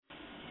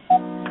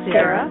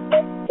Sarah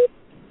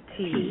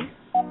T.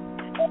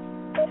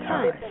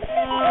 Time.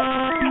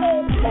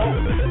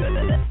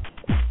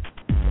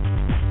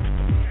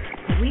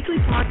 Weekly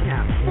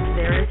podcast with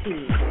Sarah T.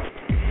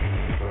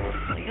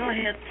 Go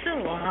ahead, too.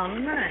 How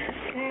nice.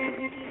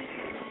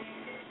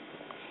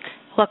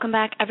 Welcome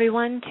back,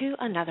 everyone, to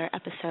another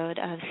episode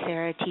of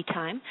Sarah Tea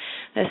Time.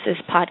 This is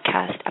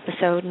podcast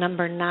episode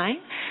number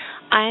 9.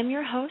 I am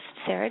your host,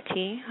 Sarah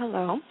T.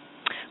 Hello.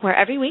 Where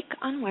every week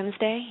on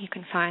Wednesday you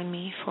can find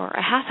me for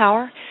a half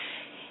hour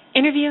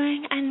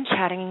interviewing and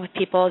chatting with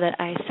people that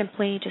I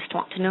simply just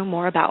want to know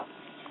more about,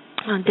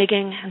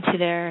 digging into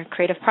their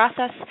creative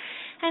process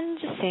and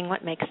just seeing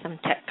what makes them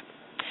tick.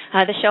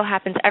 The show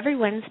happens every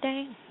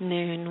Wednesday,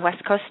 noon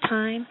West Coast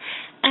time,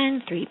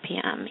 and 3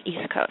 p.m.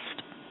 East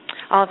Coast.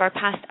 All of our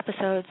past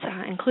episodes,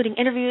 including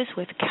interviews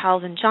with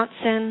Calvin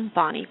Johnson,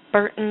 Bonnie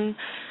Burton,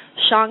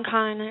 Sean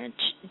Conn,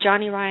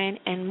 Johnny Ryan,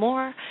 and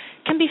more,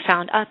 can be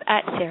found up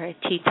at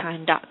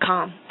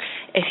sarahttime.com.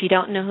 If you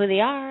don't know who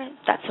they are,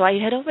 that's why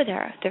you head over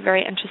there. They're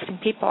very interesting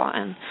people,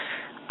 and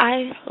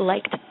I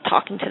liked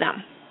talking to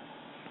them.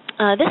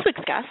 This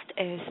week's guest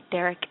is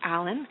Derek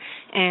Allen,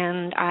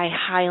 and I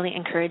highly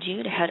encourage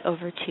you to head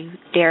over to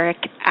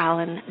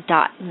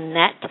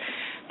derekallen.net.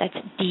 That's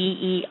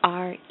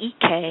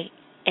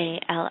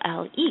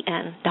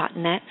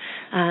DEREKALLEN.net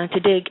to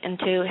dig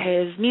into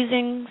his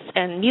musings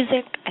and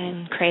music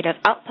and creative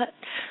output.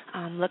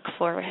 Look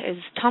for his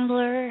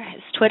Tumblr,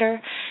 his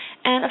Twitter,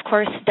 and, of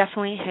course,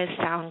 definitely his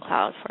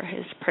SoundCloud for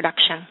his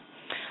production,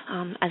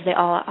 as they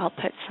all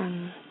output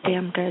some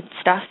damn good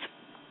stuff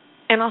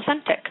and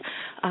authentic,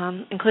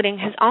 including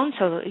his own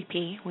solo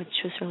EP,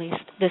 which was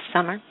released this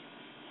summer.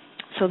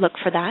 So look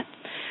for that.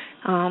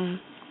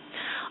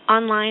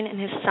 Online in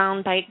his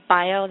Soundbite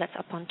bio that's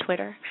up on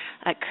Twitter,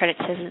 credits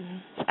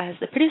him as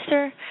the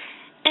producer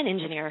and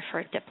engineer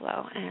for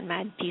Diplo and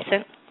Mad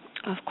Decent.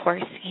 Of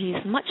course,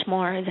 he's much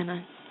more than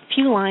a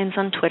few lines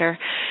on Twitter,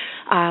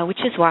 which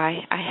is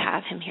why I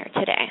have him here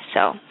today.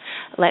 So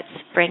let's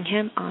bring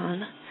him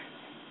on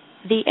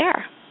the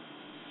air.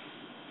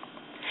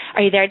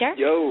 Are you there, Derek?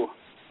 Yo.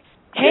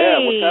 Hey. Yeah,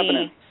 what's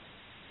happening?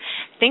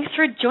 Thanks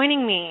for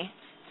joining me.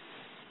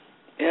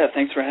 Yeah,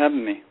 thanks for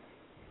having me.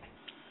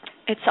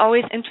 It's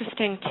always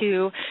interesting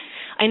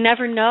I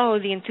never know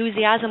the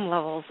enthusiasm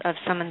levels of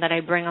someone that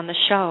I bring on the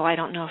show. I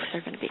don't know if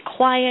they're going to be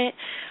quiet.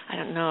 I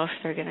don't know if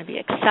they're going to be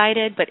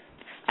excited, but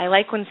I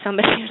like when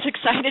somebody is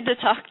excited to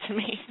talk to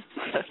me.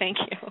 So thank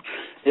you.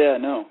 Yeah,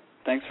 no,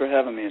 thanks for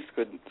having me. It's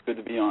good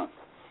to be on.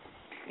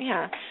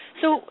 Yeah.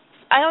 So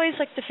I always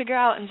like to figure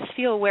out and just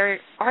feel, where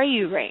are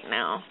you right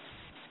now?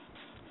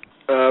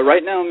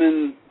 Right now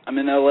I'm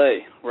in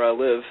LA, where I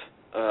live.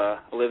 I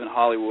live in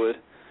Hollywood,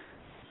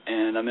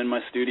 and I'm in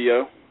my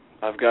studio.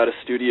 I've got a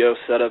studio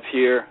set up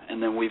here,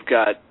 and then we've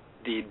got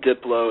the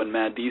Diplo and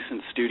Mad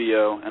Decent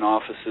studio and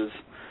offices,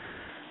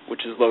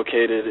 which is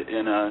located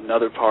in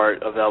another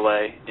part of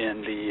LA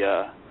in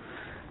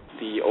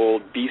the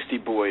old Beastie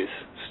Boys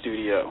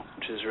studio,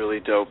 which is really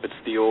dope. It's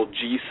the old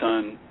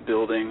G-Sun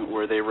building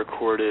where they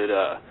recorded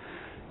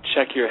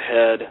Check Your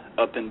Head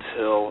up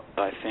until,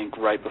 I think,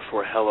 right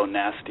before Hello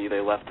Nasty.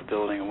 They left the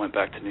building and went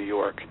back to New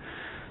York.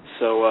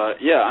 So,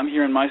 I'm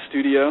here in my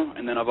studio,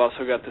 and then I've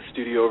also got the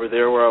studio over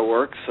there where I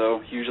work,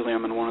 so usually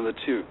I'm in one of the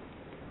two.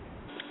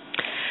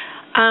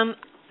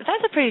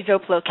 That's a pretty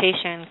dope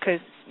location,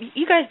 because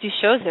you guys do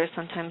shows there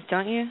sometimes,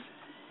 don't you?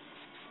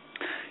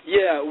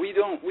 Yeah, we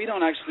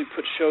don't actually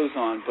put shows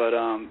on, but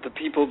the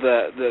people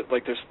that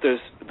like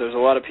there's a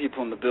lot of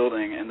people in the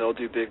building, and they'll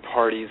do big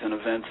parties and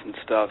events and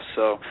stuff.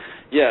 So,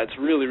 yeah, it's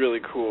really, really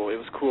cool. It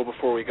was cool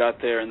before we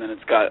got there, and then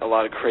it's got a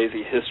lot of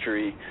crazy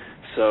history.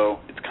 So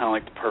it's kind of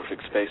like the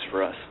perfect space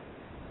for us.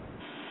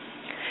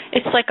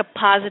 It's like a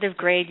positive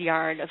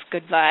graveyard of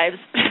good vibes.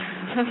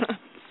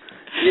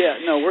 Yeah,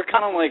 no, we're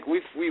kind of like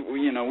we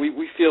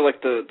feel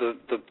like the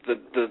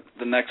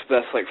next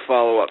best like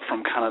follow up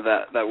from kind of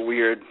that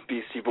weird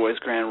Beastie Boys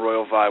Grand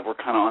Royal vibe. We're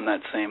kind of on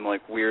that same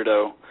like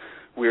weirdo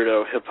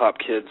hip hop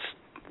kids,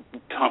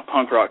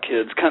 punk rock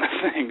kids kind of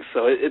thing.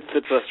 So it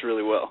fits us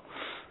really well.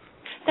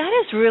 That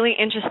is really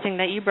interesting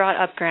that you brought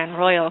up Grand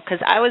Royal,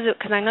 because I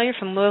know you're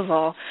from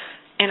Louisville,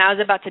 and I was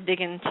about to dig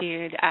into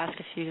you to ask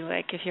if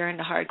you're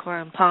into hardcore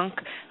and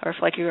punk, or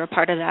if you were a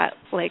part of that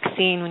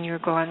scene when you were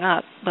growing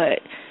up,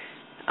 but.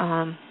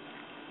 Yeah,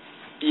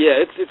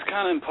 it's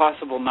kind of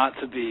impossible not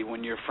to be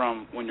when you're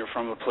from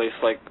a place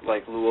like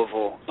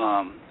Louisville.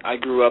 I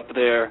grew up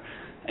there,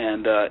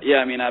 and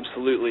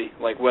absolutely.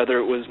 Whether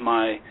it was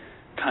my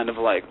kind of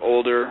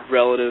older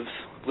relatives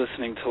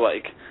listening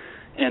to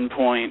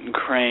Endpoint and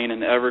Crane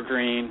and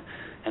Evergreen,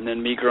 and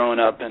then me growing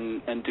up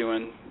and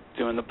doing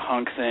the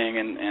punk thing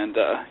and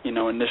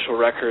Initial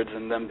Records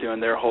and them doing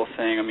their whole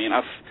thing. I mean,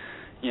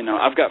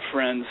 I've got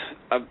friends.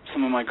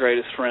 Some of my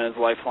greatest friends,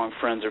 lifelong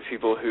friends, are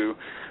people who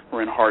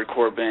were in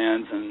hardcore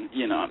bands, and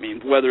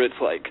whether it's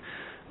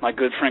my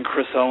good friend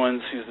Chris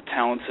Owens, who's a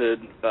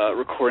talented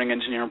recording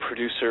engineer and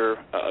producer,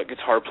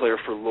 guitar player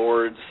for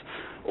Lords,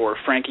 or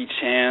Frankie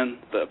Chan,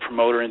 the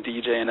promoter and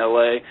DJ in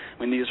LA. I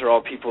mean, these are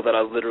all people that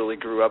I literally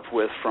grew up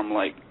with from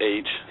like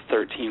age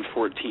 13,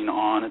 14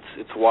 on.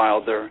 It's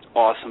wild. They're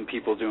awesome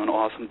people doing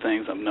awesome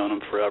things. I've known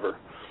them forever.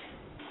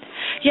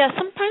 Yeah,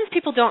 sometimes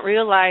people don't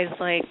realize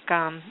like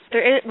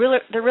there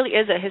really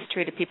is a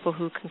history to people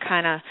who can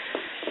kind of.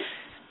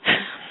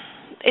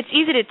 It's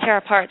easy to tear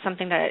apart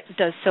something that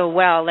does so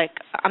well. Like,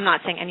 I'm not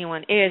saying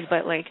anyone is,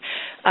 but like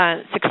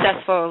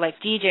successful like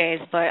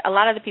DJs. But a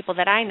lot of the people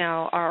that I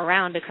know are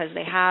around because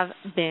they have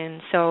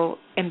been so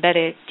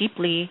embedded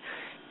deeply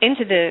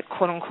into the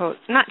quote-unquote,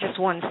 not just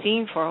one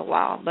scene for a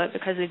while, but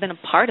because they've been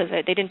a part of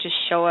it. They didn't just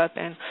show up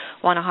and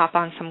want to hop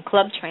on some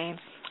club train.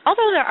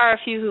 Although there are a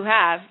few who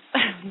have,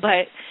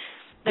 but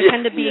there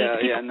tend to be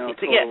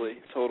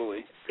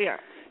totally. Yeah.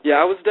 Yeah,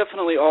 I was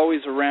definitely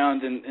always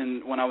around,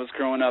 and when I was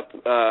growing up,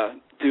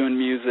 doing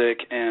music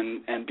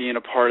and being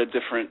a part of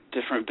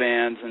different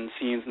bands and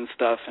scenes and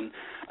stuff. And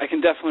I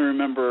can definitely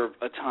remember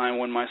a time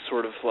when my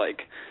sort of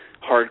like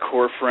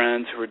hardcore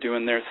friends who were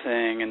doing their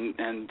thing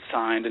and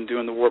signed and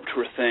doing the Warped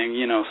Tour thing,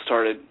 you know,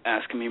 started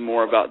asking me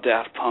more about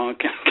Daft Punk.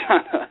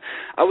 And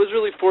I was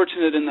really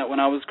fortunate in that when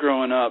I was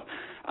growing up,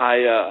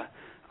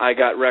 I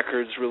got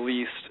records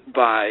released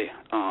by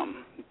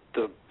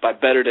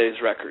Better Days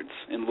Records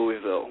in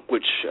Louisville,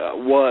 which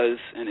was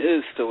and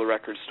is still a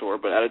record store,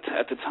 but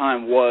at the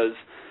time was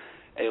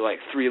a like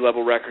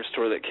 3-level record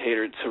store that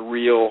catered to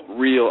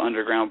real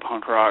underground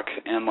punk rock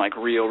and like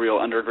real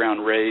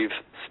underground rave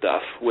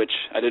stuff, which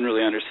I didn't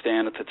really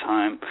understand at the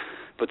time,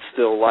 but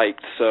still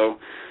liked. So,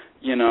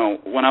 you know,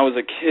 when I was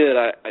a kid,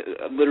 I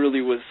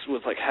literally was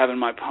like having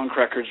my punk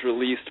records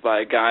released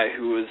by a guy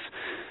who was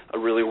a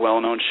really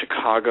well-known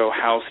Chicago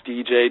house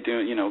DJ,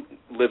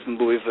 lives in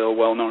Louisville,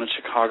 well-known in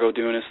Chicago,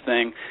 doing his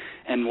thing,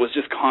 and was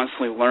just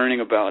constantly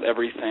learning about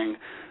everything.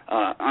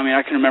 I mean,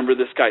 I can remember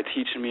this guy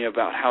teaching me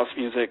about house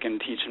music and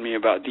teaching me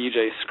about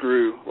DJ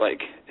Screw.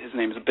 Like, his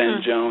name's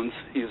Ben Jones.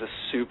 He's a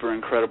super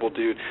incredible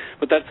dude.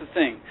 But that's the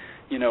thing.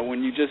 You know,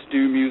 when you just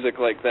do music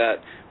like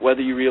that, whether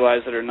you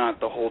realize it or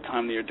not the whole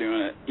time that you're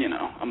doing it, you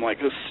know, I'm like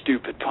a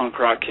stupid punk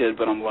rock kid,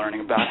 but I'm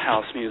learning about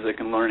house music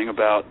and learning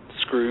about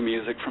screw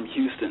music from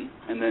Houston.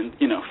 And then,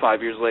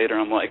 5 years later,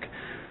 I'm like,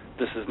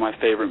 this is my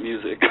favorite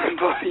music.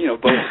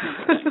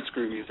 Both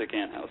screw music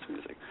and house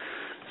music.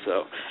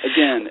 So,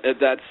 again,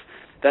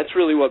 that's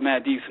really what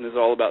Mad Decent is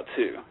all about,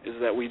 too, is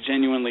that we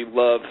genuinely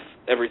love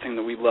everything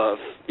that we love.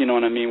 You know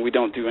what I mean? We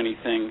don't do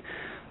anything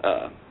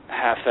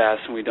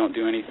half-assed, and we don't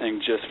do anything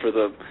just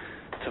to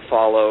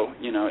follow.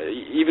 You know,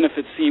 even if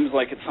it seems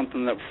like it's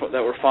something that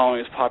we're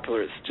following is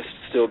popular, it's just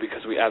still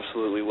because we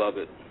absolutely love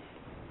it.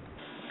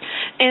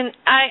 And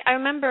I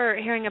remember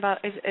hearing about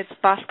it's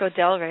Bosco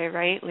Del Rey,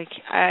 right? Like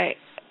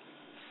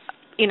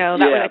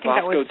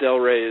Bosco Del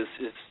Rey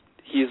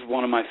he's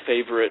one of my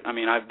favorite. I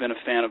mean, I've been a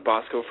fan of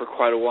Bosco for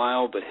quite a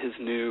while, but his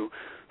new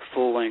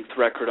full-length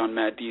record on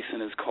Mad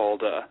Decent is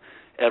called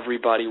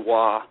Everybody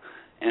Wah.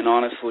 And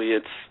honestly,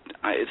 it's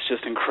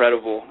just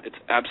incredible. It's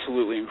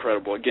absolutely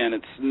incredible. Again,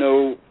 it's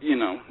no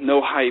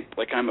hype.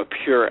 Like, I'm a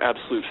pure,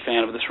 absolute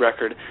fan of this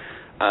record.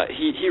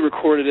 He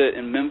recorded it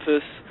in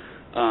Memphis.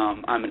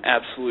 I'm an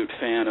absolute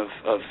fan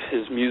of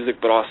his music,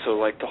 but also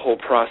like the whole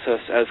process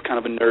as kind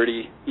of a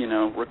nerdy,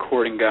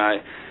 recording guy.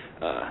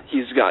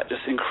 He's got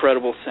just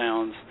incredible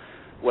sounds,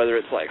 whether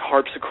it's like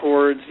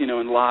harpsichords,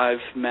 in live,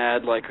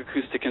 mad, like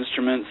acoustic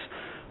instruments,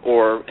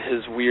 or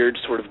his weird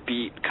sort of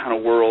beat kind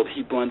of world.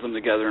 He blends them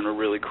together in a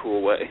really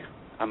cool way.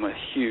 I'm a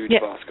huge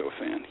Bosco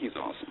fan. He's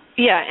awesome.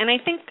 Yeah, and I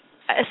think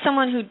as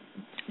someone who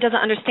doesn't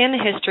understand the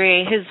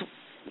history,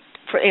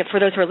 for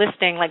those who are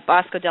listening, like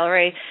Bosco Del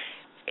Rey,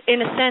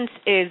 in a sense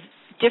is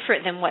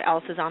different than what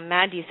else is on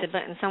Mad Decent,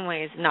 but in some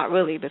ways not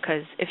really,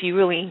 because if you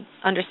really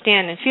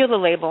understand and feel the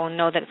label and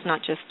know that it's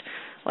not just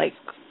like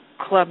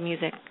club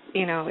music,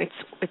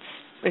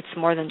 it's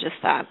more than just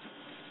that.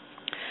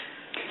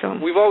 So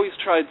we've always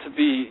tried to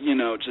be,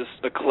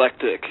 just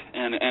eclectic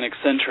and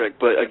eccentric,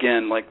 but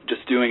again, like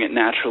just doing it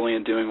naturally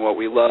and doing what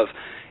we love.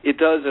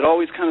 It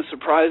always kind of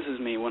surprises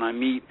me when I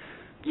meet,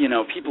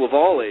 people of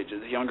all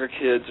ages, younger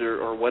kids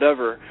or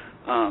whatever,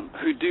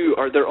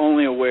 they're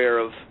only aware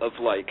of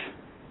like,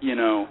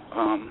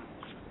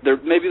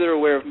 they're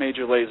aware of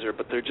Major Lazer,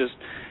 but they're just,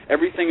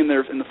 everything in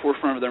the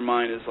forefront of their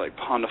mind is like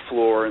Pon de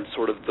Floor and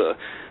sort of the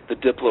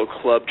Diplo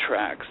club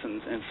tracks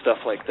and stuff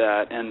like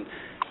that. And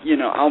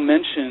I'll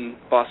mention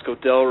Bosco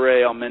Del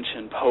Rey, I'll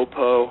mention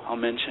Popo, I'll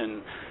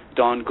mention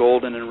Don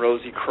Golden and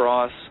Rosie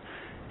Cross,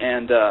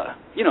 and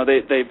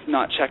they've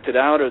not checked it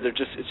out, or it's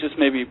just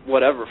maybe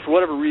whatever, for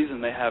whatever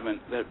reason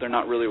they're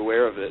not really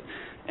aware of it.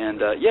 And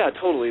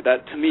totally,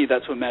 that to me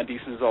that's what Mad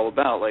Decent is all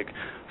about. Like,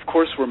 of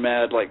course we're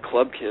mad like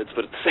club kids,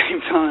 but at the same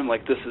time,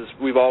 like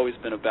we've always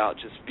been about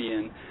just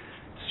being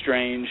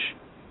strange,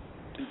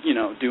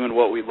 doing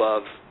what we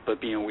love but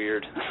being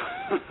weird.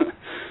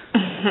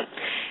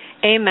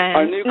 Amen.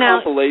 Our new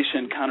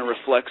compilation kind of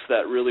reflects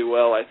that really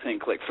well, I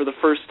think. Like, for the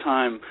first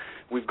time,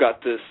 we've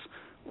got this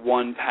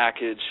one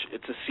package.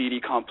 It's a CD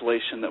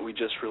compilation that we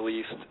just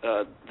released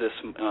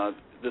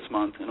this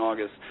month in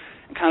August.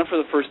 And kind of for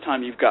the first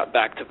time, you've got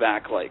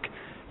back-to-back, like,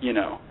 you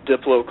know,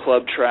 Diplo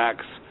club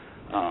tracks,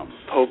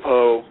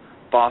 Popo,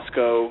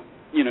 Bosco.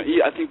 You know,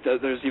 I think that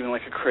there's even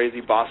like a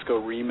crazy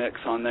Bosco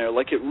remix on there.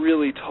 Like, it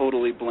really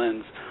totally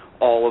blends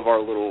all of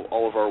our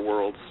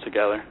worlds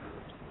together.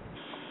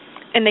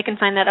 And they can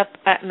find that up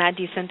at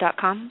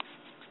maddecent.com?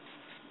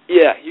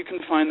 Yeah, you can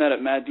find that at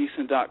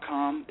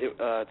maddecent.com.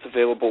 It's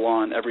available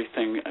on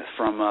everything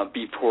from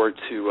Beatport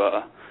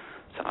to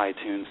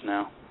iTunes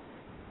now.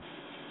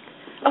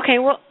 Okay,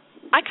 well,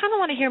 I kind of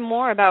want to hear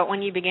more about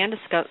when you began to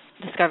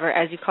discover,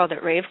 as you called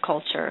it, rave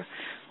culture.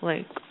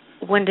 Like,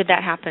 when did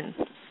that happen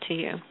to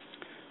you?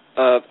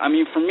 I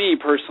mean, for me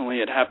personally,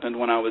 it happened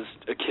when I was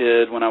a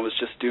kid, when I was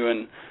just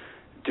doing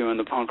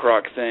the punk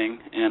rock thing,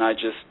 and I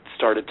just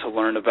started to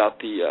learn about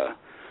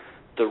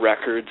the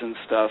records and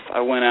stuff. I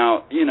went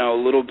out, you know,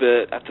 a little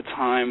bit at the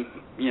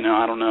time, you know,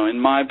 I don't know, in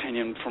my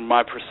opinion, from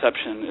my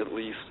perception at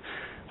least,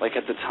 like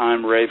at the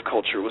time rave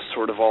culture was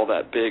sort of all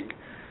that big,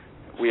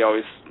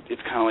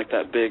 it's kind of like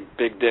that big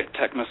dick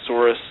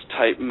Technosaurus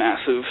type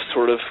massive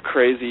sort of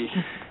crazy,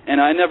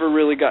 and I never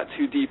really got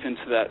too deep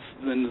into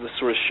the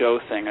sort of show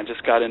thing. I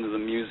just got into the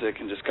music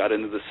and just got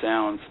into the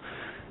sounds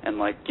and,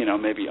 like, you know,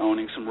 maybe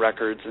owning some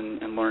records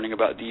and learning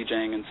about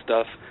DJing and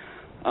stuff.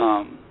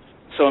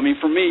 So, I mean,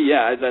 for me,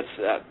 yeah,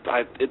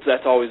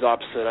 that's always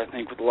opposite, I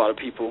think, with a lot of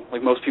people.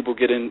 Like, most people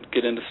get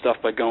into stuff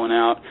by going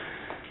out.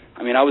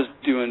 I mean, I was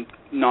doing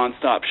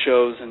nonstop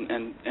shows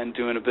and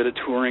doing a bit of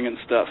touring and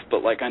stuff,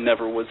 but, like, I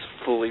never was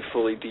fully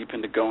deep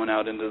into going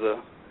out into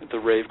the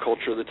rave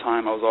culture of the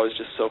time. I was always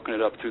just soaking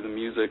it up through the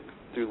music,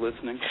 through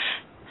listening.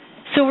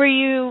 So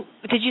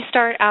did you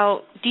start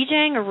out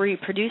DJing, or were you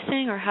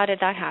producing, or how did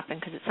that happen?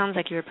 Because it sounds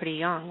like you were pretty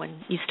young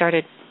when you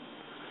started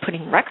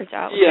putting records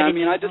out. Yeah, I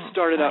mean, I just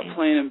started out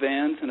playing in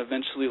bands and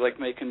eventually, like,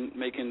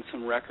 making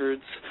some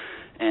records.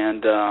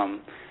 And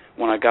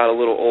when I got a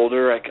little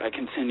older, I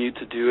continued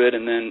to do it,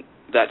 and then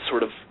that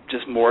sort of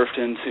just morphed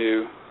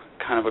into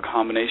kind of a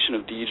combination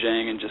of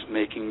DJing and just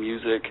making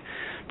music,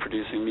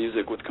 producing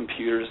music with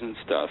computers and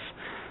stuff.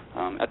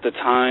 At the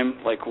time,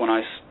 like, when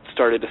I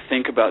started to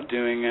think about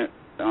doing it,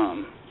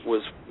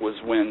 was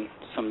when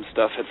some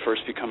stuff had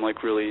first become,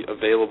 like, really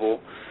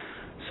available.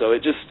 So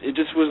it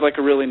just was like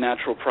a really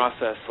natural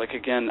process. Like,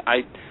 again,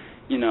 I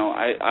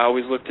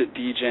always looked at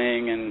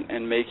DJing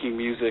and making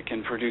music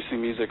and producing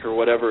music or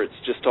whatever. It's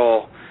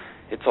all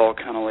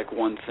kind of like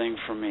one thing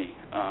for me.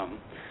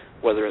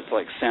 Whether it's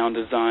like sound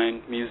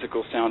design,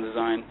 musical sound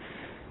design,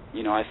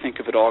 you know, I think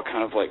of it all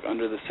kind of like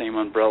under the same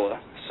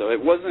umbrella. So it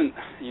wasn't,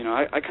 you know,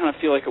 I kind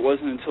of feel like it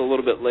wasn't until a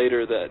little bit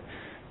later that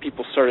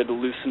people started to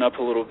loosen up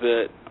a little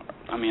bit.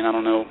 I mean, I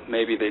don't know,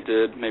 maybe they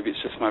did, maybe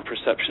it's just my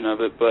perception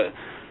of it, but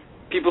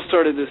people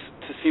started to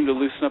seem to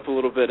loosen up a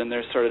little bit, and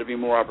there started to be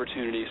more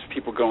opportunities for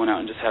people going out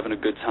and just having a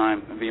good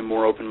time and being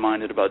more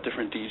open-minded about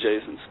different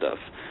DJs and stuff.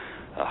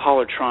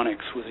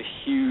 Hollertronics was a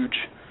huge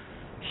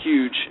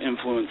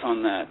influence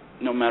on that.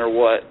 No matter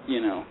what,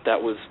 you know,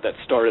 that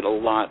started a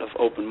lot of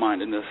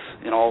open-mindedness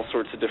in all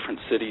sorts of different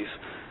cities.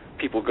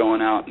 People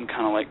going out and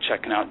kind of like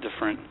checking out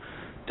different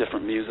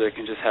music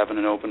and just having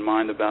an open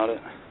mind about it.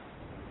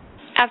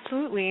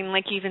 Absolutely, and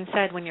like you even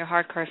said, when your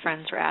hardcore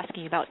friends were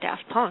asking about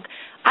Daft Punk,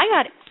 I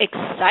got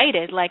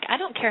excited. Like, I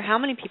don't care how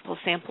many people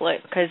sample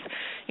it, because,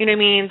 you know what I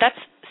mean, that's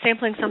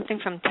sampling something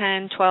from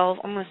 10, 12,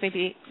 almost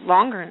maybe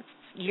longer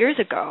years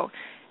ago,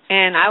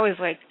 and I was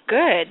like,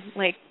 good,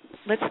 like,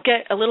 let's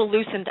get a little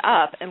loosened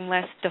up and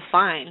less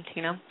defined,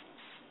 you know?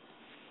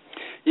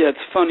 Yeah, it's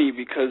funny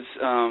because,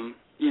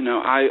 you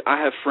know, I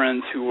have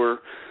friends who were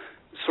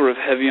sort of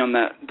heavy on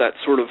that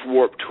sort of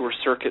Warped Tour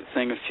circuit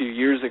thing a few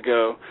years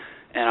ago,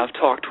 and I've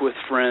talked with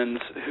friends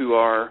who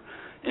are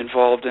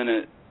involved in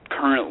it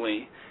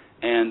currently,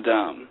 and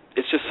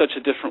it's just such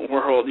a different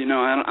world, you know.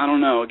 I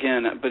don't know,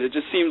 again, but it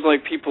just seems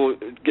like people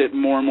get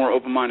more and more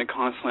open-minded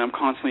constantly. I'm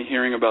constantly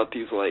hearing about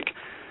these, like,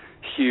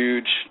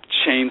 huge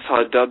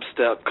chainsaw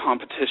dubstep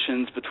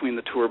competitions between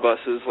the tour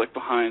buses, like,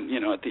 behind, you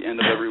know, at the end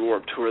of every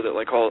Warped Tour, that,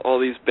 like, all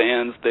these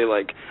bands, they,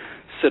 like,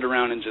 sit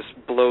around and just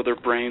blow their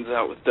brains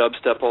out with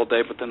dubstep all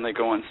day, but then they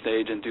go on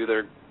stage and do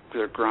their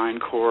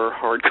grindcore,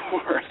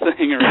 hardcore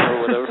thing or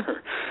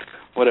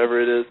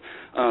whatever it is.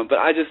 But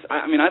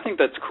I mean, I think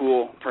that's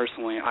cool,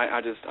 personally. I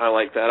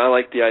like that. I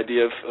like the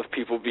idea of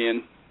people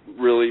being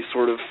really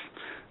sort of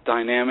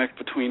dynamic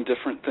between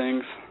different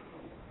things.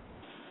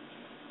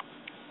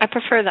 I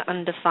prefer the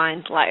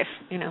undefined life,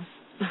 you know.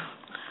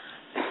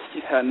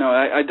 Yeah, no,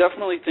 I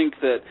definitely think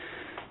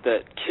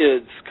that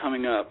kids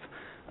coming up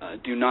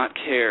do not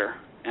care.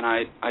 And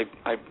I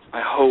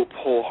hope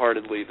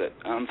wholeheartedly that,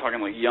 I'm talking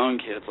like young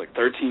kids, like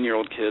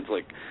 13-year-old kids,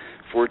 like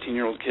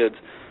 14-year-old kids,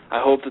 I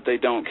hope that they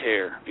don't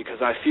care,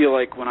 because I feel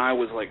like when I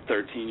was like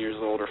 13 years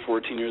old or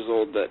 14 years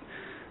old that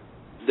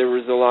there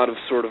was a lot of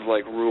sort of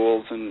like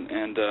rules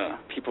and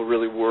people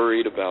really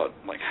worried about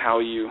like how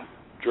you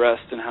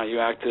dressed and how you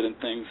acted and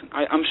things.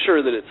 I'm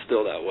sure that it's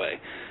still that way,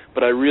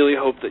 But I really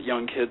hope that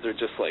young kids are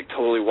just like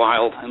totally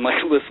wild and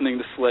like listening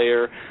to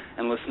Slayer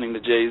and listening to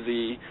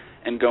Jay-Z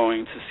and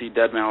going to see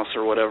Deadmau5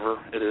 or whatever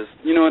it is.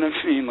 You know what I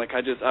mean? Like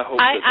I hope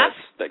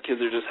that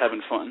kids are just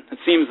having fun. It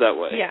seems that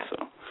way. Yeah.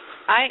 So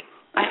I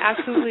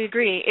absolutely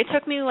agree. It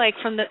took me like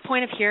from the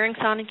point of hearing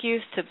Sonic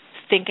Youth to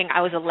thinking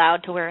I was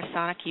allowed to wear a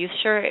Sonic Youth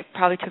shirt. It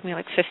probably took me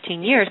like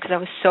 15 years because I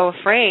was so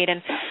afraid.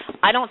 And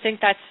I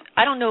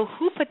don't know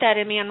who put that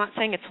in me. I'm not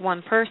saying it's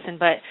one person,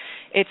 but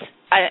it's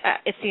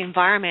the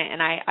environment,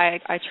 and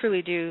I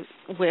truly do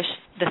wish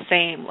the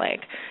same. Like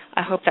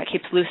I hope that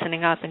keeps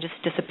loosening up and just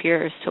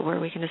disappears to where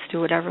we can just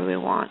do whatever we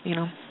want, you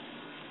know.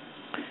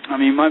 I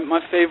mean, my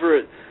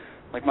favorite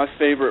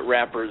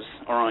rappers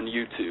are on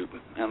YouTube,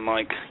 and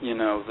like, you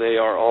know, they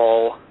are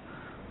all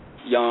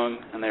young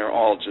and they are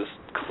all just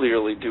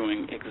clearly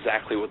doing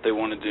exactly what they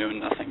want to do and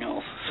nothing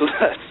else. So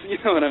that's, you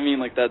know what I mean?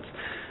 Like that's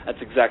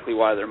exactly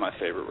why they're my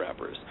favorite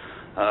rappers.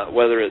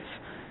 Whether it's,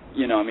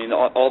 you know, I mean,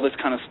 all this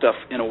kind of stuff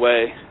in a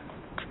way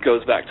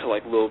goes back to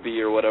like Lil B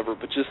or whatever,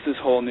 but just this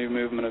whole new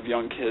movement of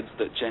young kids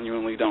that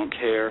genuinely don't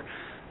care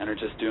and are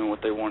just doing what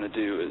they want to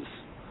do is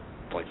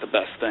like the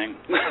best thing,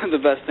 the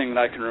best thing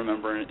that I can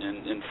remember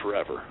in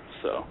forever.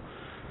 So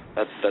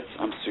that's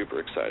I'm super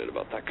excited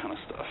about that kind of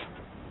stuff.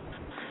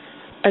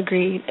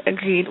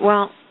 Agreed.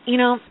 Well, you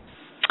know,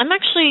 I'm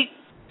actually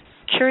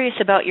curious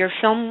about your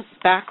film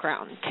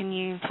background. Can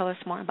you tell us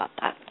more about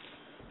that?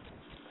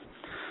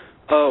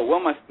 Oh, well,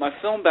 my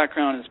film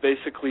background is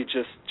basically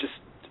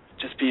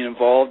just being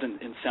involved in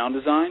sound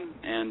design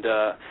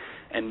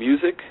and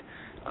music.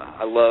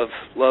 I love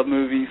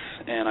movies,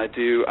 and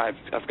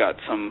I've got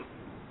some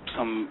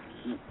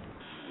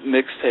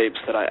mixtapes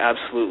that I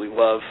absolutely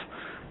love.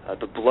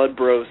 The Blood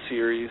Bros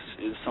series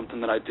is something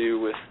that I do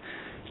with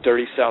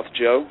Dirty South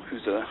Joe,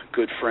 who's a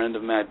good friend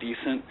of Matt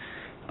Decent.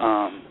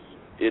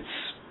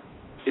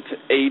 It's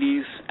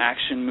 80s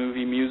action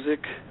movie music,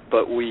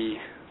 but we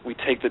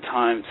take the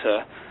time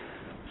to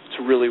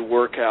really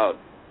work out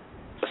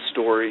a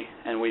story,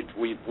 and we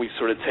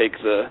sort of take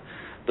the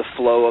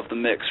flow of the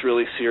mix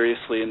really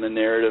seriously and the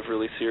narrative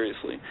really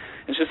seriously.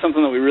 It's just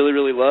something that we really,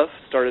 really love.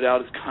 Started out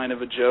as kind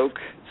of a joke.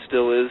 It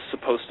still is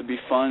supposed to be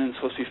fun and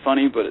supposed to be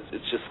funny, but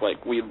it's just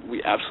like we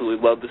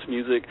absolutely love this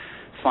music.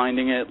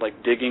 Finding it,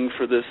 like digging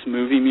for this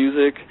movie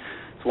music,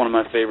 it's one of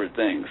my favorite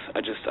things.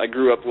 I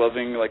grew up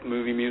loving like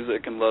movie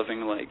music and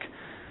loving like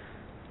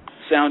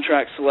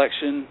soundtrack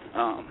selection,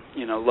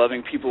 you know,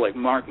 loving people like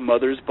Mark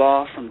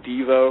Mothersbaugh from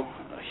Devo,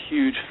 a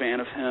huge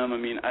fan of him. I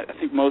mean, I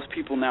think most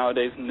people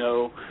nowadays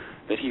know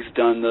that he's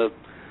done the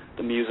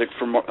music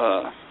for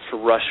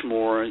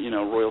Rushmore, you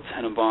know, Royal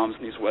Tenenbaums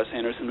and these Wes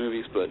Anderson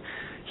movies, but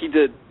he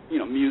did, you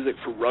know, music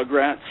for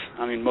Rugrats.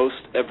 I mean, most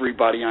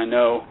everybody I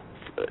know,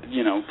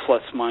 you know,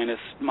 plus minus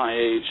my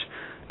age,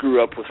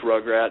 grew up with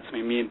Rugrats. I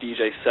mean, me and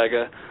DJ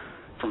Sega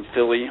from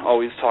Philly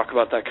always talk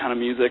about that kind of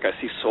music. I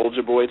see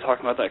Soulja Boy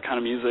talking about that kind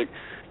of music.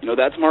 You know,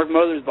 that's Mark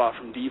Mothersbaugh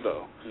from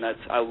Devo, and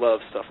I love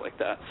stuff like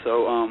that.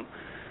 So,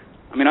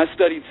 I mean, I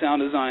studied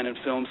sound design in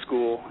film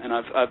school, and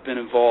I've been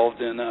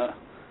involved in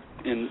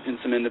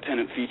some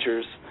independent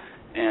features,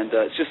 and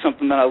it's just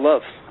something that I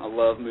love. I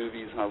love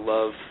movies, and I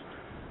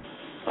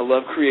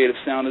love creative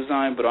sound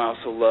design, but I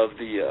also love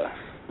the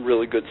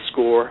really good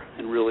score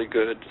and really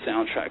good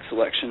soundtrack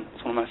selection.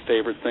 It's one of my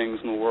favorite things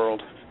in the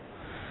world.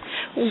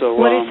 So,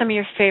 what are some of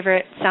your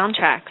favorite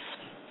soundtracks?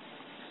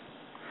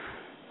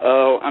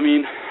 Oh, I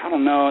mean, I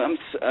don't know.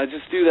 I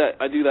just do that.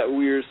 I do that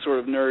weird sort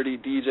of nerdy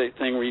DJ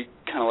thing where you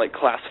kind of like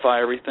classify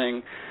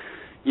everything,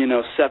 you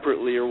know,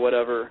 separately or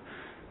whatever.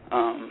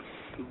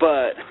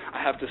 But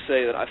I have to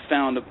say that I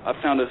found a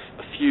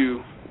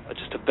few,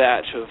 just a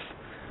batch of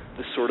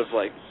this sort of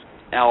like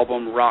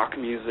album rock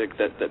music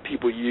that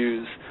people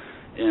use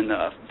in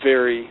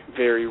very,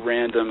 very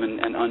random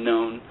and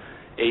unknown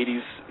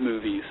 80s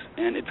movies,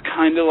 and it's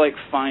kind of like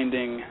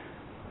finding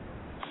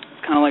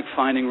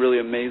really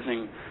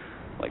amazing,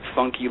 like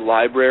funky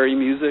library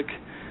music.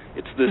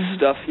 It's this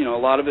stuff, you know,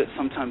 a lot of it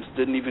sometimes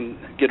didn't even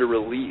get a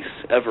release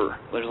ever.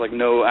 There's like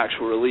no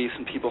actual release,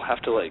 and people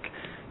have to like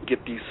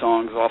get these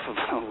songs off of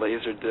a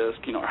laser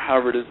disc, you know, or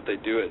however it is that they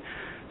do it.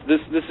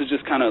 This is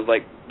just kind of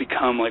like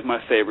become like my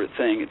favorite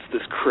thing. It's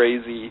this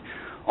crazy,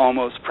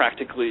 almost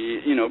practically,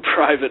 you know,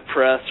 private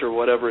press or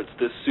whatever. It's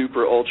this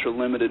super ultra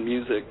limited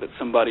music that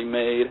somebody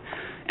made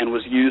and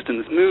was used in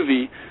this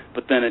movie,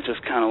 but then it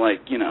just kind of like,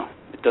 you know,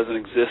 it doesn't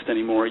exist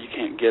anymore. You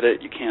can't get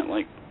it. You can't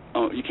like,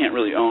 you can't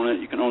really own it.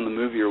 You can own the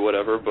movie or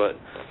whatever, but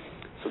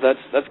so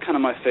that's kind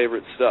of my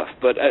favorite stuff.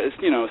 But as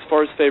you know, as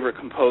far as favorite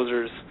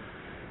composers,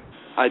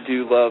 I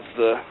do love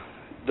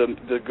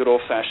the good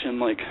old fashioned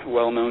like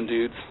well known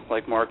dudes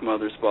like Mark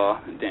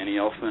Mothersbaugh and Danny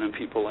Elfman and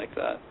people like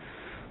that.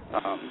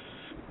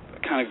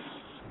 Kind of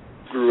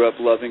grew up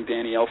loving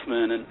Danny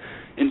Elfman and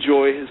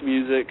enjoy his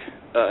music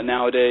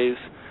nowadays,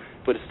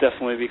 but it's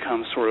definitely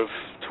become sort of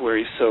to where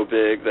he's so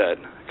big that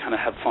I kind of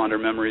have fonder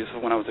memories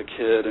of when I was a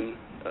kid and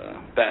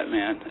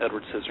Batman,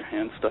 Edward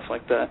Scissorhands, stuff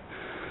like that.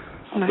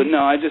 Nice. But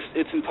no,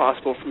 it's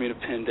impossible for me to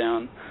pin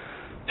down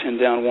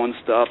one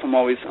stuff. I'm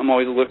always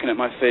looking at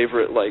my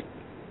favorite like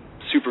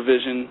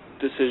supervision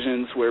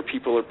decisions where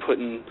people are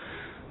putting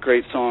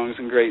great songs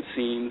and great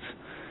scenes,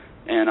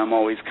 and I'm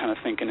always kind of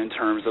thinking in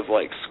terms of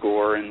like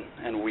score and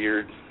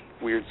weird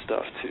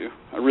stuff too.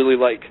 I really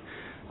like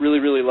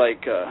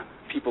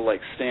people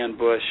like Stan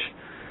Bush,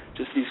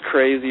 just these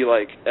crazy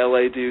like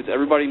LA dudes.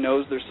 Everybody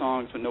knows their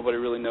songs, but nobody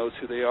really knows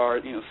who they are.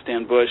 You know,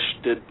 Stan Bush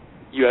did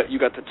You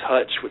Got the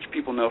Touch, which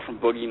people know from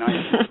Boogie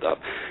Nights and stuff.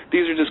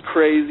 These are just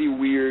crazy,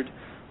 weird,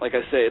 like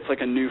I say, it's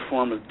like a new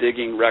form of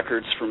digging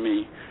records for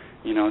me.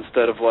 You know,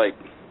 instead of like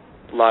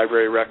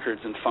library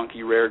records and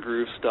funky rare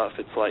groove stuff,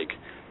 it's like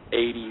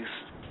 80s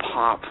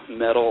pop,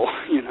 metal,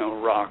 you know,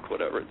 rock,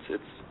 whatever.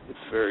 It's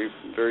very,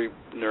 very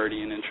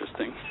nerdy and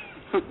interesting.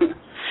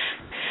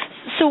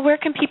 So where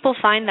can people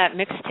find that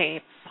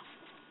mixtape?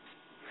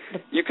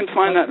 You can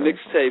find that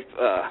mixtape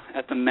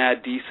at the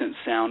Mad Decent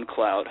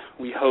SoundCloud.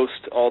 We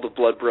host all the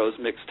Blood Bros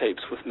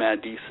mixtapes with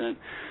Mad Decent.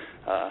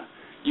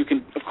 You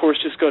can, of course,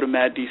 just go to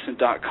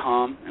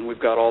maddecent.com, and we've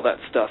got all that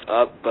stuff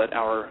up, but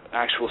our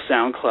actual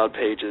SoundCloud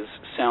page is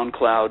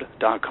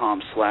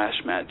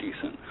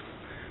soundcloud.com/maddecent.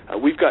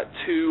 We've got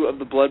 2 of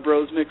the Blood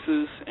Bros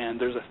mixes, and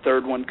there's a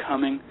 3rd one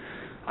coming.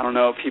 I don't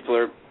know if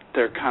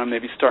they're kind of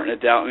maybe starting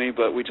to doubt me,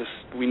 but we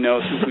know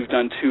since we've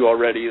done 2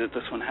 already that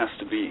this one has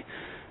to be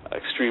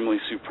extremely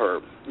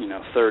superb, you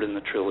know, 3rd in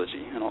the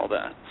trilogy and all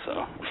that.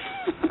 So,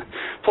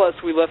 plus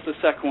we left the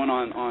second one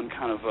on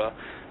kind of a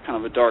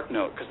dark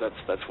note, because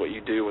that's what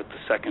you do with the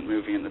second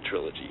movie in the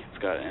trilogy. It's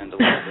got to end a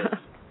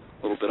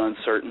little bit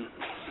uncertain.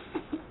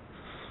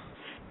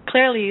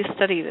 Clearly, you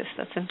study this.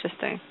 That's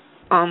interesting.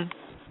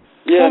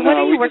 Yeah, well, what no,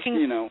 are you working?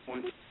 Just, you know.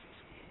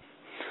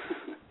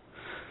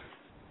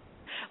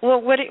 Well,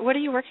 what are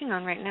you working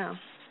on right now?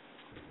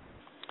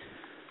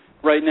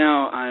 Right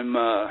now, I'm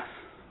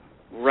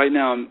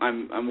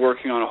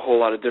working on a whole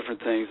lot of different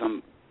things.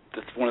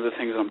 That's one of the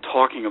things I'm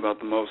talking about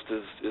the most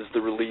is the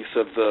release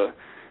of the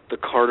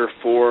Carter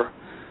 4,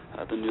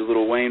 the new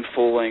Lil Wayne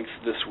full length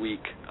this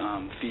week.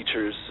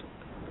 Features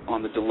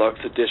on the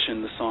deluxe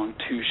edition the song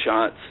 2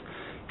 Shots,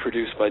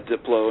 produced by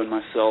Diplo and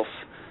myself.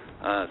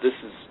 This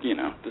is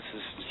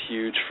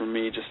huge for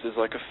me, just as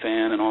like a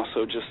fan, and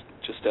also just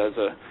as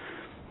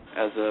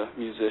a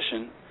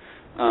musician.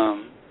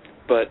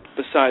 But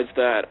besides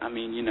that, I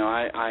mean, you know,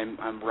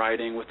 I'm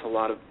writing with a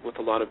lot of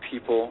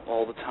people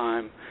all the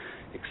time,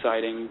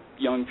 exciting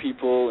young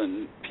people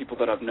and people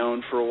that I've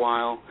known for a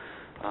while.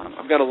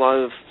 I've got a lot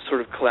of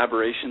sort of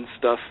collaboration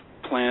stuff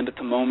planned at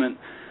the moment.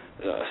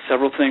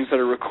 Several things that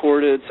are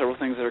recorded, several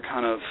things that are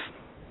kind of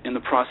in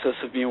the process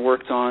of being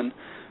worked on.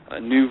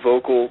 New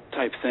vocal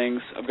type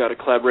things. I've got a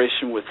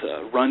collaboration with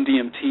Run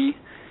DMT,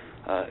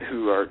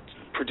 who are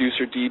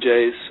producer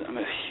DJs I'm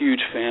a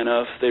huge fan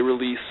of. They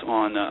release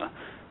on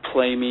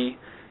Play Me,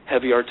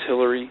 Heavy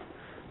Artillery,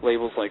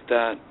 labels like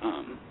that.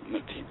 I'm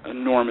an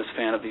enormous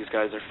fan of these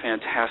guys. They're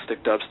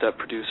fantastic dubstep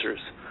producers.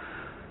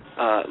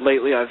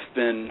 Lately I've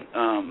been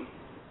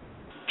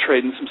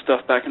trading some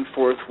stuff back and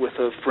forth with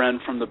a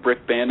friend from the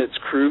Brick Bandits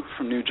crew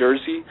from New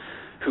Jersey,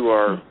 who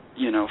are,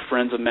 you know,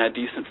 friends of Mad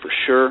Decent for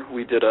sure.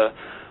 We did a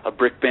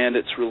Brick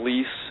Bandits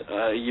release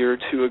a year or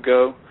 2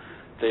 ago.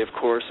 They, of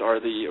course, are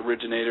the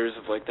originators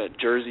of like that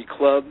Jersey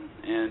club,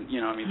 and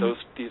you know, I mean,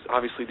 these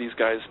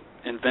guys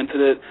invented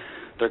it.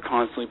 They're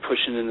constantly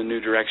pushing in the new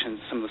directions.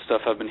 Some of the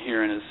stuff I've been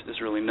hearing is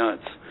really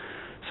nuts.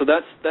 So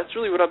that's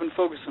really what I've been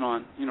focusing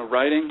on, you know,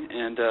 writing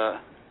and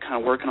kind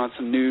of working on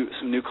some new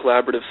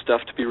collaborative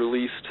stuff to be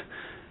released.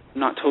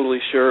 Not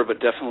totally sure, but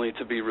definitely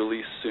to be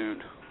released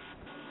soon.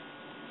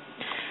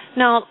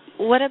 Now,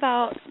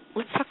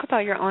 let's talk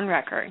about your own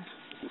record.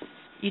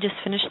 You just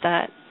finished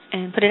that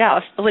and put it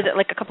out. Was it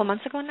like a couple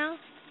months ago now?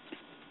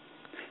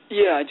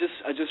 Yeah, I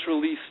just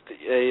released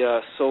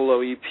a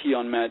solo EP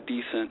on Mad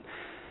Decent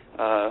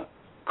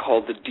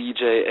called the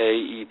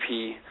DJA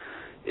EP.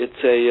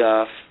 It's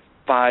a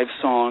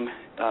 5-song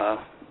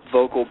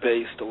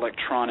vocal-based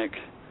electronic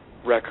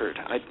record.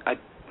 I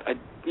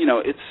you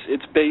know,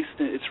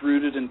 it's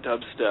rooted in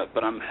dubstep,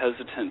 but I'm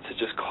hesitant to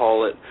just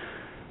call it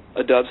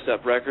a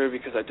dubstep record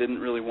because I didn't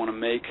really want to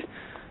make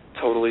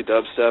totally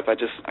dubstep. I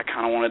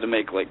kind of wanted to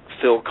make like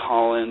Phil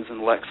Collins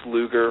and Lex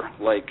Luger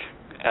like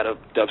at a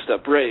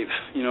dubstep rave.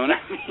 You know what I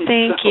mean?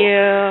 Thank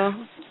you.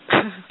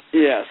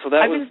 Yeah, so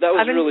that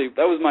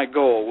was my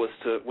goal was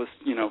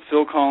you know,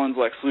 Phil Collins,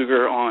 Lex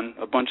Luger on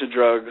a bunch of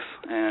drugs,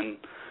 and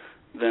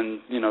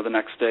then, you know, the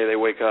next day they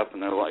wake up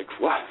and they're like,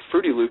 wow,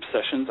 Fruity Loop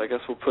sessions, I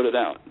guess we'll put it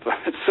out.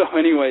 But so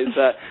anyways,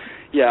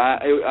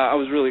 I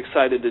was really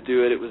excited to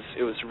do it. It was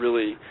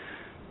really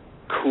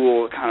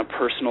cool, kind of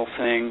personal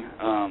thing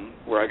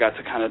where I got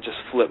to kind of just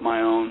flip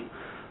my own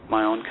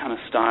kind of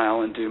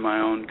style and do my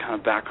own kind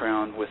of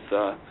background with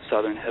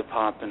Southern hip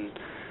hop and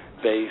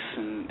bass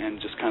and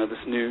just kind of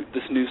this new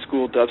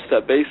school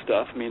dubstep bass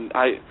stuff. I mean,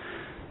 I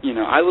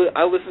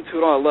listen to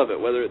it all. I love it,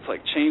 whether it's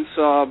like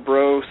chainsaw,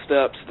 bro,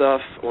 step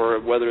stuff, or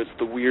whether it's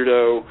the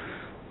weirdo,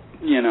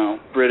 you know,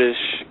 British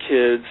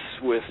kids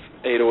with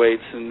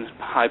 808s and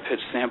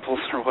high-pitched samples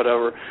or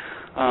whatever.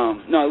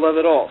 No, I love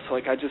it all. So,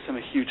 like, I just am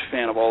a huge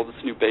fan of all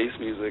this new bass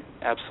music,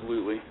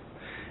 absolutely.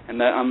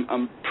 that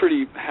I'm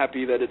pretty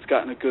happy that it's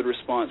gotten a good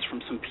response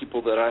from some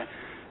people that I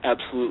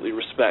absolutely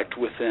respect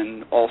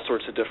within all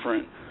sorts of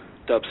different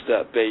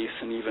dubstep, bass,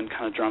 and even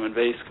kind of drum and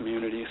bass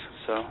communities.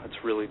 So it's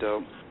really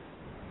dope.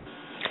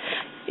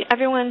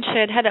 Everyone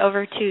should head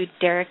over to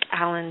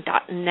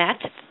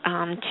DerekAllen.net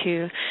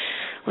to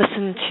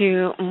listen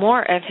to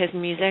more of his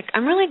music.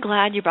 I'm really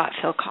glad you brought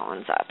Phil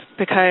Collins up,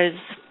 because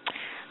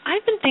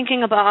I've been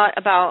thinking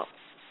about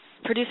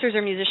producers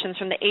or musicians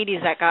from the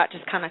 80s that got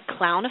just kind of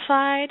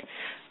clownified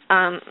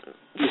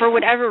for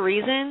whatever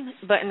reason,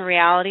 but in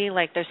reality,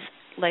 like, there's,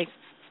 like,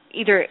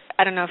 either,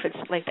 I don't know if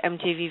it's like the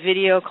MTV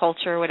video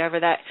culture or whatever,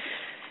 that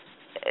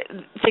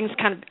things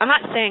kind of, I'm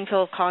not saying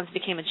Phil Collins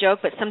became a joke,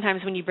 but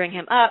sometimes when you bring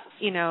him up,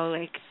 you know,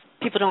 like,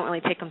 people don't really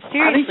take him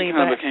seriously. I think he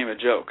kind of became a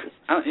joke.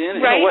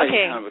 In right? a way,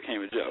 okay. he kind of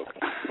became a joke.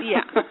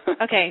 Yeah.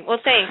 Okay. Well,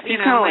 thanks. He's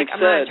kind of like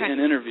said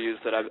in interviews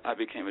that I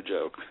became a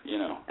joke, you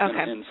know,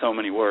 in so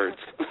many words.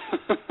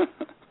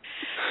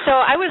 So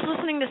I was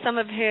listening to some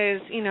of his,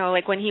 you know,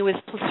 like when he was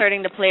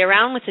starting to play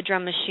around with the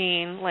drum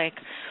machine, like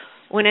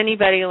when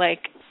anybody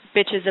like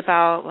bitches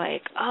about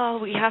like, oh,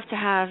 we have to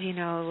have, you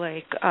know,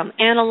 like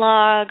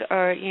analog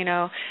or, you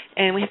know,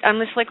 and I'm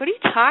just like, what are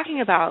you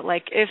talking about?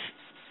 Like, if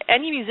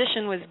any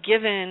musician was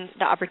given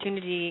the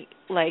opportunity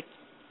like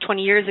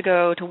 20 years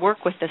ago to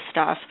work with this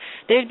stuff,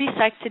 they'd be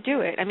psyched to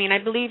do it. I mean,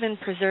 I believe in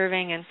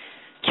preserving and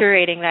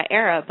curating that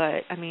era,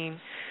 but I mean,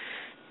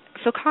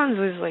 Phil Collins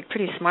was like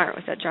pretty smart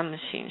with that drum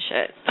machine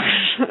shit.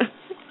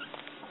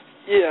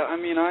 Yeah, I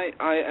mean, I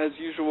as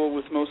usual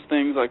with most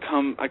things,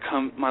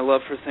 my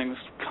love for things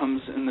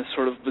comes in this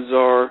sort of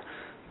bizarre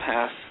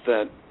path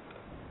that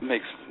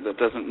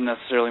doesn't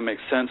necessarily make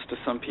sense to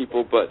some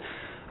people, but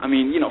I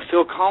mean, you know,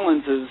 Phil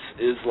Collins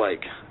is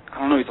like, I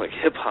don't know, he's like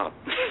hip hop.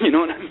 You know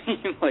what I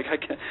mean? Like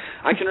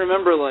I can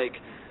remember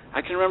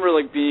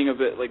being a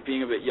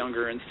bit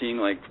younger and seeing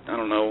like, I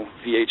don't know,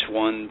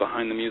 VH1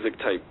 behind the music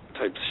type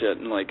shit,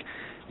 and like,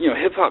 you know,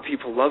 hip hop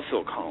people love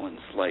Phil Collins,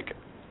 like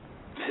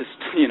his,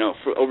 you know,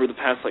 for over the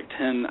past like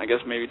 10, I guess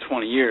maybe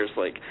 20 years,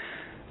 like,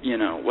 you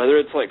know, whether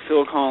it's like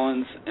Phil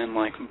Collins and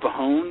like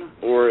Bahone,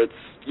 or it's,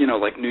 you know,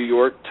 like New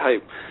York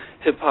type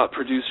hip hop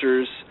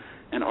producers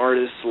and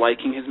artists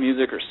liking his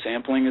music or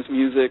sampling his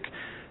music,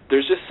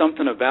 there's just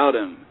something about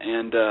him.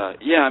 And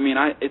yeah, I mean,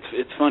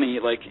 it's funny,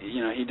 like,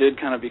 you know, he did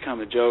kind of become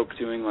a joke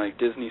doing like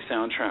Disney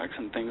soundtracks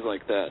and things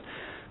like that,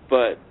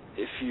 but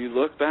if you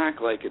look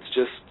back, like, it's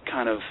just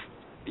kind of,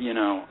 you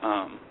know,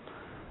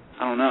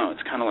 I don't know,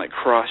 it's kind of like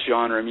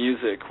cross-genre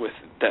music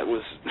that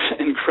was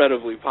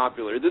incredibly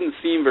popular. It didn't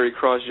seem very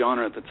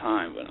cross-genre at the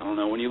time, but I don't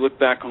know, when you look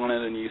back on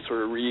it and you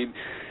sort of read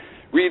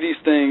these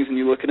things and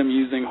you look at him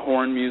using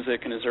horn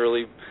music in his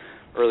early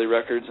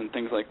records and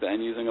things like that,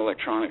 and using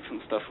electronics and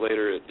stuff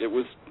later, it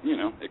was, you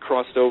know, it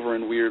crossed over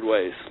in weird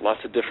ways. Lots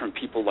of different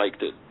people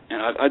liked it,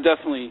 and I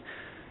definitely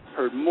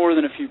heard more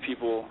than a few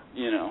people,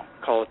 you know,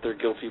 call it their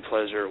guilty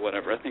pleasure or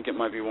whatever. I think it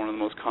might be one of the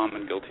most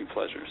common guilty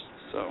pleasures.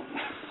 So,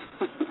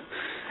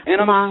 and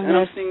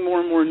I'm seeing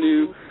more and more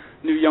new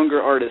younger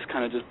artists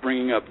kind of just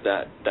bringing up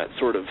that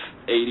sort of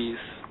 80s,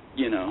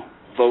 you know,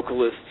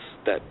 vocalists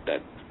that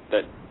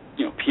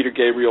you know, Peter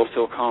Gabriel,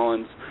 Phil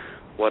Collins,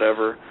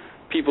 whatever,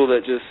 people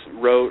that just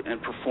wrote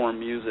and performed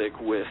music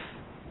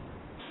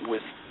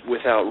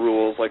without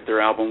rules. Like their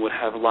album would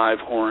have live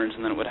horns,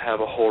 and then it would have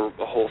a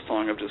whole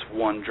song of just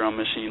one drum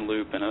machine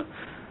loop and a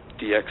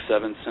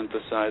DX7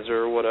 synthesizer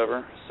or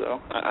whatever. So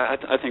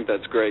I think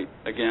that's great.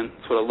 Again,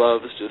 that's what I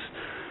love, is just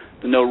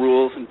the no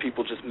rules and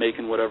people just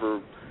making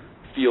whatever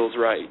feels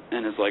right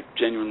and is like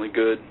genuinely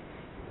good.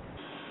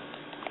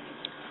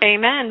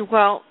 Amen.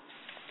 Well,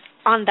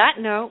 on that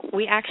note,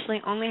 we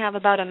actually only have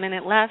about a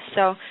minute left,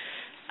 so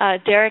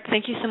Derek,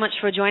 thank you so much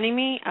for joining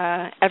me.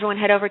 Everyone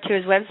head over to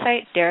his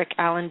website,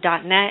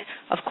 DerekAllen.net,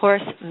 of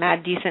course,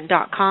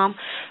 maddecent.com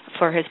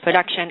for his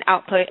production,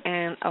 output,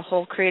 and a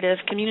whole creative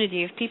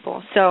community of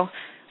people. So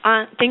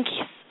thank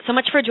you so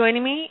much for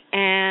joining me,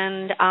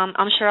 and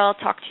I'm sure I'll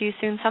talk to you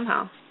soon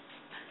somehow.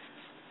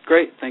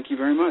 Great. Thank you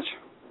very much.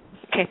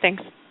 Okay,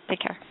 thanks.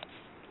 Take care.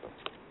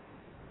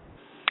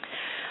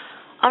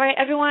 All right,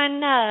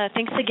 everyone,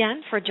 thanks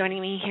again for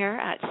joining me here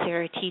at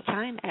Sarah Tea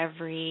Time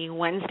every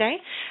Wednesday.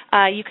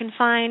 You can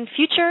find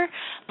future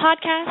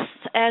podcasts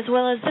as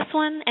well as this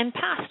one and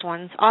past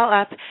ones all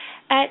up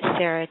at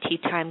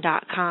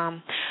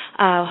sarahteatime.com.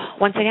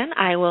 Once again,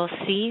 I will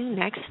see you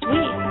next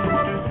week.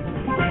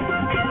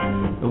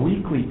 The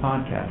weekly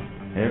podcast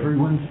every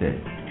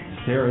Wednesday,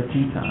 Sarah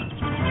Tea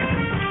Time.